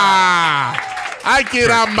 wow. I get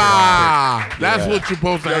That's what you're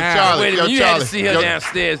supposed to have. Charlie. Wait a Yo, minute, you had Charlie. to see her Yo.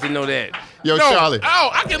 downstairs to know that. Yo, No, Charlie.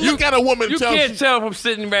 I can look at a woman and You tell can't tell from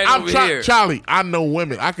sitting right I'm over here. Charlie, I know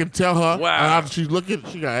women. I can tell her. Wow. How she's looking,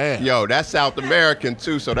 she got ass. Yo, that's South American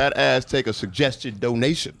too, so that ass take a suggested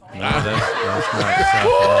donation. That's not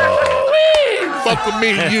South Fuck with me,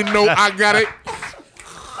 you know I got it.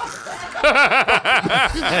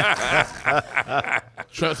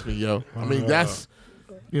 Trust me, yo. I mean, that's,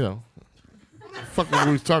 fuck what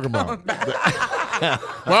we was talking about.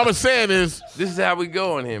 What I'm saying is, This is how we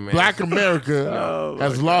go on here, man. Black America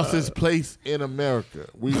has lost its place in America.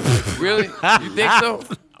 We Really? You think so?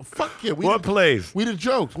 fuck yeah. We What place? We the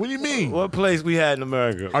jokes. What do you mean? What place we had in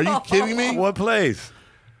America? Are you kidding me? What place?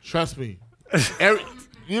 Trust me.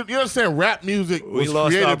 You understand? Rap music We was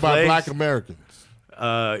lost our created by place? Black Americans.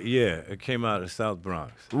 Yeah, it came out of South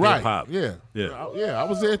Bronx. Right. Hip-hop. Yeah. Yeah. I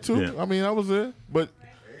was there too. Yeah. I mean, I was there. But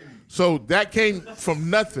so that came from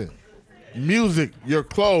nothing. Music, your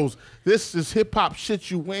clothes. This is hip hop shit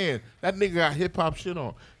you wearing. That nigga got hip hop shit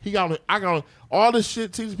on. I got all this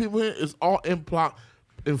shit. These people here is all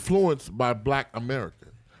influenced by Black America.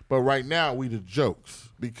 But right now we the jokes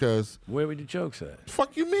because Where were the jokes at?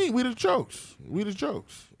 fuck you mean we the jokes. We the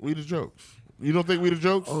jokes. We the jokes. You don't think we the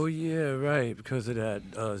jokes? Oh yeah, right. Because of that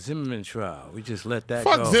Zimmerman trial, we just let that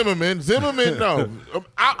Fuck go. Zimmerman. Zimmerman, no.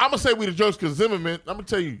 I'm going to say we the jokes because Zimmerman, I'm going to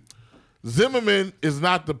tell you, Zimmerman is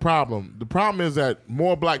not the problem. The problem is that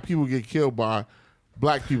more black people get killed by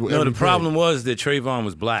black people. No, every the day. problem was that Trayvon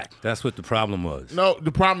was black. That's what the problem was. No,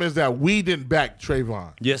 the problem is that we didn't back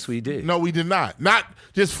Trayvon. Yes, we did. No, we did not. Not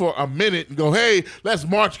just for a minute and go, hey, let's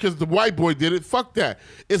march because the white boy did it. Fuck that.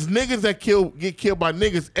 It's niggas that get killed by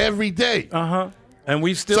niggas every day. And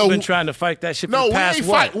we've still So- been trying to fight that shit for No, the we past ain't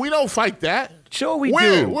what? fight. We don't fight that. Sure we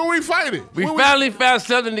Where? do. Where we fighting? We Where finally found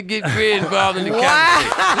something to get Grid involved in the conversation.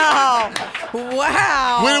 Wow.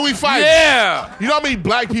 Wow. When do we fight? Yeah. You know how many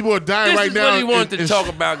black people are dying This right is now? what he wanted to talk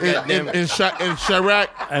about, goddammit. In Chirac.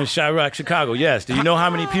 And Chirac, Chicago, yes. Do you know how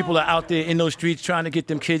many people are out there in those streets trying to get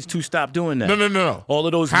them kids to stop doing that? No. All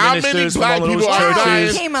of those How many ministers from black all of those people are dying?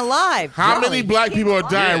 churches. Came alive. How really. many black people are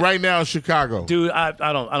dying right now in Chicago? Dude, I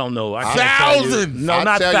don't know. I can't tell you. Thousands. No, I'll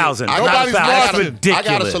not tell you, thousands. I Not got- Nobody's thousands. That's lost it. ridiculous. I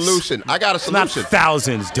got a solution. It's not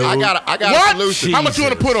thousands, dude. I got a What? solution. How much you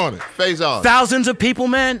want to put on it? Faison. Thousands of people,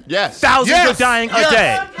 man? Yes. Thousands Yes. are dying Yes. a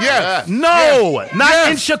day. Yes. No, not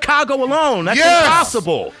Yes. in Chicago alone. That's Yes.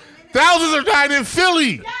 impossible. Thousands are dying in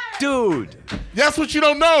Philly. Dude. That's what you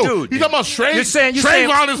don't know. Dude. You talking about You're saying-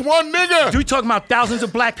 Trayvon is one nigga. You're talking about thousands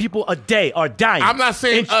of black people a day are dying. I'm not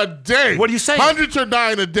saying a day. What are you saying? Hundreds are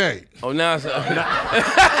dying a day. Oh, now it's 10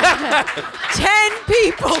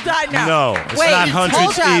 people died now. No, it's Wait, not hundreds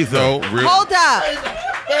hold up. either. No, Hold up.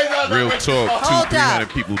 real talk. Hold 200-300 up.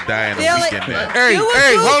 people dying a Philly- weekend now. Hey, Do a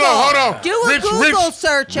hey, Google. hold on. Do a Rich, Google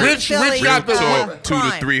search of Rich Philly. got the Talk, one.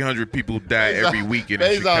 200 to 300 people die every weekend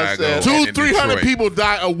in Faison Chicago. said- and 200-300 Detroit. people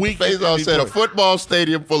die a week. in Faison said a Detroit. football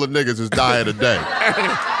stadium full of niggas is dying a day.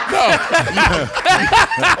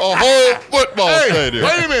 A whole football Hey, stadium.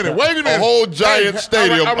 wait a minute. A whole giant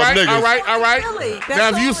stadium all right, of niggas. All right. Really? That's Now,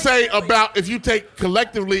 if you all say if you take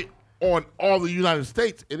collectively on all the United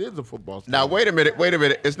States, it is a football stadium. Now wait a minute.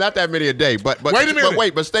 It's not that many a day, but Wait a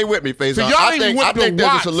minute. but stay with me, Faison. So y'all I even think went to there's a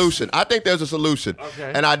Watts. solution. I think there's a solution,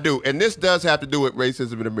 Okay. and I do. And this does have to do with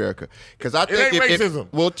racism in America, because I think ain't racism.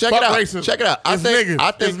 well, check Fuck it out. racism. Check it out. It's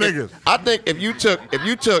niggas. It's niggas. I think if you took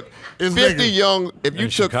It's 50 niggas. young In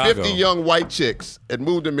Chicago. 50 young white chicks and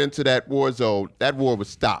moved them into that war zone, that war would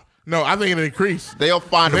stop. No, I think it increased. They'll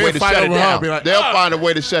find a They'll way to fight shut it over her, down. be like, They'll "Ah." find a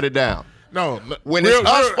way to shut it down. No, When it's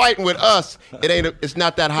us fighting with us, it's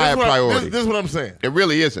not that high a priority. This is what I'm saying. It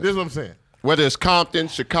really isn't. This is what I'm saying. Whether it's Compton,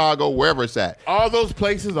 Chicago, wherever it's at. All those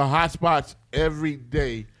places are hot spots. Every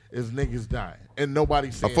day is niggas dying, and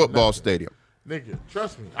nobody's A saying football nothing. stadium. Nigga,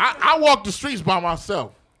 trust me. I walk the streets by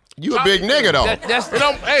myself. You a big nigga though. that's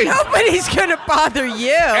Hey, Nobody's gonna bother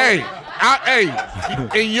you. hey,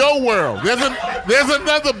 in your world, there's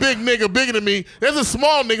another big nigga bigger than me. There's a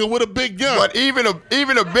small nigga with a big gun. But even a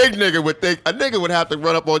big nigga would think a nigga would have to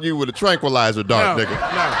run up on you with a tranquilizer dart, no, nigga.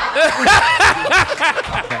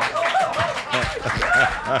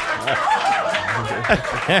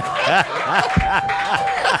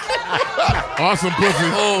 Awesome pussy.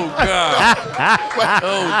 Oh God.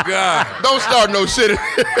 Oh God. Don't start no shit.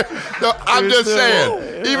 No, I'm just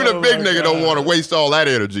saying, even a big nigga don't want to waste all that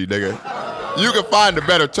energy, nigga. You can find a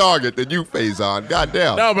better target than you, Faison.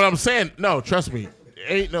 Goddamn. No, but I'm saying, no, trust me.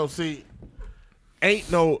 Ain't nobody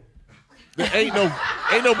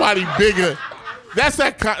bigger. That's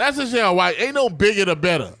the shit on white. Ain't no bigger the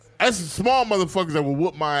better. That's small motherfuckers that will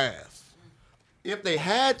whoop my ass. If they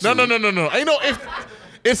had to. No. Ain't no if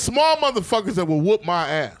it's small motherfuckers that will whoop my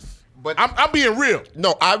ass. But I'm being real.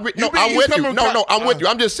 No, I'm with you. I'm with you.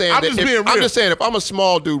 I'm just saying. I'm just being real. I'm just saying. If I'm a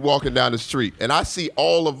small dude walking down the street and I see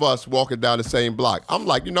all of us walking down the same block, I'm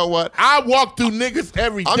like, you know what? I walk through niggas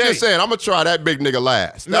every day. I'm just saying. I'm gonna try that big nigga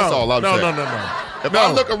last. That's all I'm saying. No. If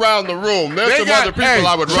I look around the room, there's some other people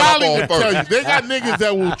I would Charlie run up can on tell first. you, they got niggas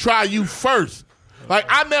that will try you first. Like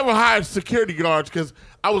I never hired security guards because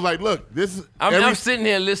I was like, look, this is. I'm sitting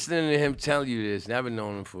here listening to him tell you this, and I've been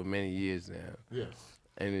knowing him for many years now. Yes.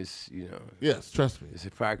 And it's, Yes, trust me. it's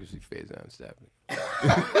hypocrisy phase on Stephanie.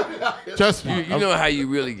 Trust me. You know how you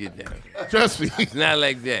really get down. Trust me. It's not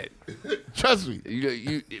like that. Trust me.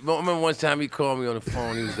 I remember one time he called me on the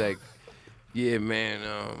phone. He was like, "Yeah, man,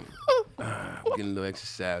 I'm getting a little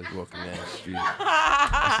exercise walking down the street."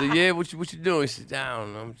 I said, "Yeah, what you doing?" He said, "I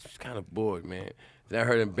don't know. I'm just kind of bored, man." Then I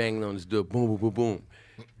heard him banging on his door, boom, boom, boom, boom,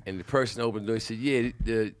 and the person opened the door. He said, "Yeah,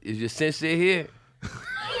 is your sensei here?"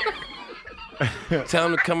 Tell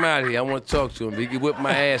him to come out here. I want to talk to him. If he can whip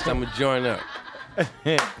my ass, I'm gonna join up.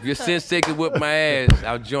 If your sensei can whip my ass,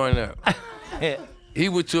 I'll join up. He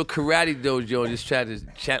went to a karate dojo and just tried to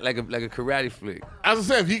chant like a karate flick. As I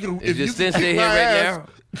said, if you can, Is if your you can sensei kick here my right ass, now?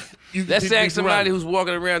 you can Let's kick me ask somebody karate. who's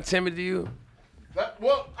walking around timid to you.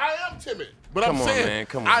 Well, I am timid, but Come I'm on, saying, man,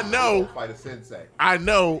 come on. I know, Fight a sensei. I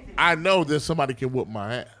know that somebody can whoop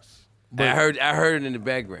my ass. I heard it in the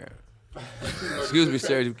background. Excuse me,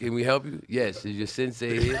 sir. Can we help you? Yes. Is your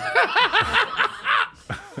sensei here?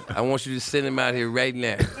 I want you to send him out here right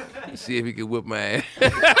now and see if he can whip my ass.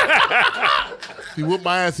 If he whooped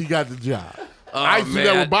my ass, he got the job. Oh, I used to do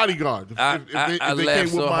man, that with bodyguards. If I they can't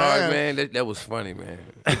laughed whoop so my hard, ass, man. That was funny, man.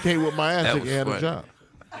 they can't whip my ass, That they was can have a funny. job.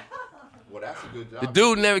 Well, that's a good job. The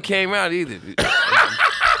dude never came out either.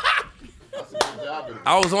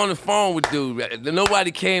 I was on the phone with dude.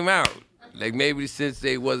 Nobody came out. Like maybe the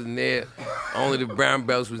sensei wasn't there. Only the brown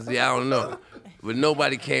belts was there. I don't know, but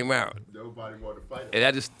nobody came out. Nobody wanted to fight. And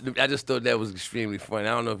I just thought that was extremely funny.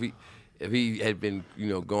 I don't know if he had been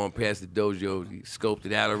going past the dojo, he scoped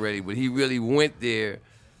it out already, but he really went there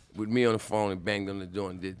with me on the phone and banged on the door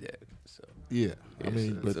and did that. So, yeah, I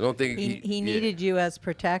mean, so I don't think he needed you as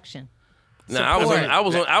protection. Nah, I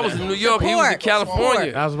was in New York. He was in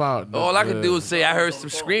California. That was about. All I could do was say I heard some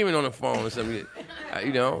screaming on the phone or something.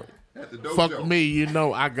 Fuck me,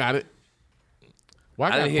 I got it. Why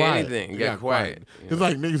I didn't hear anything. Got quiet. It's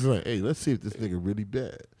like niggas like, hey, let's see if this nigga really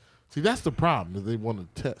bad. See, that's the problem. Is they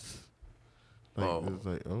want to test. It's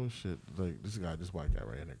like, oh shit, like this white guy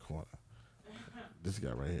right in the corner. This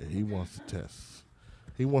guy right here, he wants to test.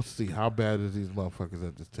 He wants to see how bad is these motherfuckers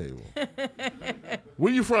at this table.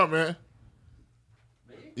 Where you from, man?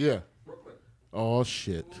 Yeah. Brooklyn. Oh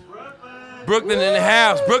shit. Brooklyn in the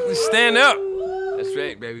house. Brooklyn, stand up. That's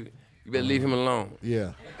right, baby. You better leave him alone.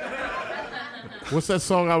 Yeah. What's that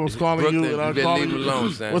song I was calling Brooklyn, you? And I was better calling leave him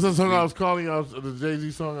alone, son. What's that song I was calling you? The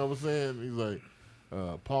Jay-Z song I was saying? He's like,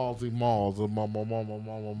 Palsy Malls or Mama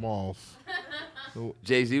Malls.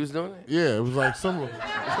 Jay-Z was doing it? Yeah, it was like some.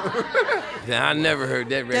 I never heard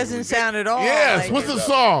that record. Doesn't sound at all. Yes, like what's the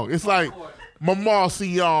song? It's like, my Marcy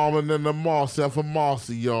y'all, and then the Marcy for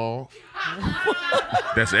Marcy y'all.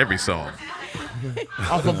 That's every song.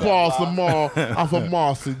 I'm for Paul Samar. I'm for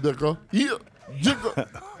Marcy, nigga. Yeah, jigga.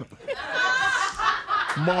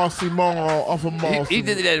 Marcy Mall. I'm for Marcy. He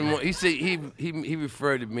did that. He said he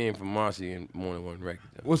referred to me from Marcy in more than one record.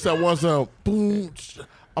 What's that one song? Boom.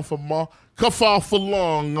 I'm for Mar. Cuff off for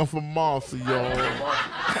long. I'm for Marcy, y'all.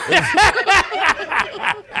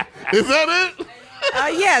 Is that it?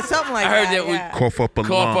 Yeah, something like I heard that. that. Cough up a lung.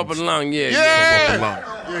 Cough up a lung, yeah.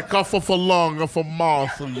 Yeah, cuff off for long. I'm for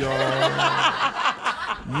Marcy, y'all.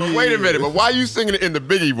 Yeah. Wait a minute, but why are you singing it in the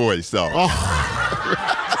Biggie voice, though?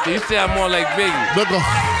 You sound more like Biggie. Look.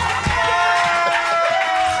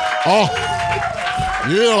 Oh.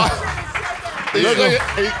 Yeah.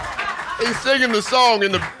 He's singing the song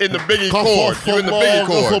in the Biggie chord. You in the Biggie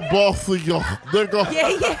chord.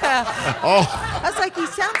 Yeah. Oh. That's like he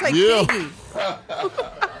sounds like Biggie.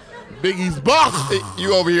 Biggie's box.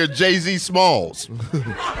 You over here, Jay-Z Smalls.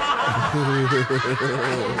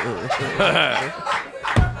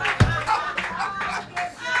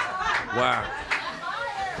 Wow.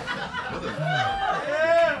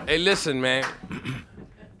 Hey, listen, man.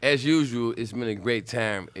 As usual, it's been a great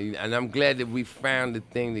time, and I'm glad that we found the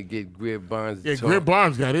thing to get Grid Barnes. Yeah, Grid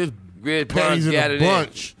Barnes got his Barnes in got a it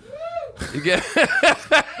bunch. He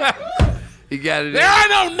got it. There are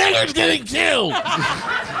no niggas getting killed.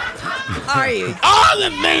 Are you? All the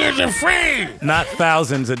niggas are free. Not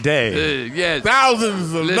thousands a day. Yes. Thousands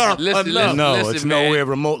is enough. Listen, No, listen, it's man. nowhere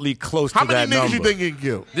remotely close How to that many niggas number. you think getting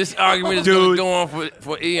killed? This argument is going to go on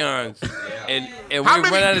for eons, and we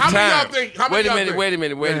run out of time. Wait a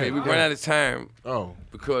minute. We run out of time. Oh,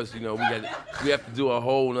 because we have to do a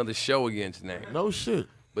whole another show again tonight. no shit.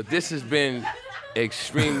 But this has been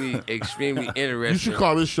extremely interesting. You should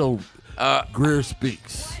call this show Greer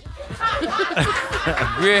Speaks.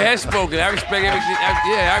 Greer has spoken. I respect everything.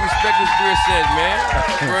 I respect what Greer said, man.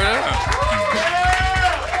 Word up.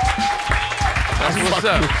 That's what's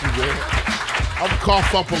up. I'm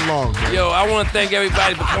cough up along, man. Yo, I want to thank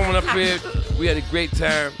everybody for coming up here. We had a great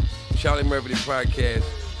time. Charlie Murphy, the podcast.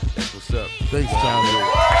 That's what's up. Thanks, Charlie.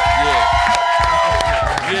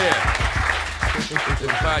 Yeah. The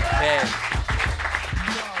podcast.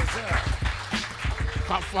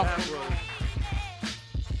 Cough up.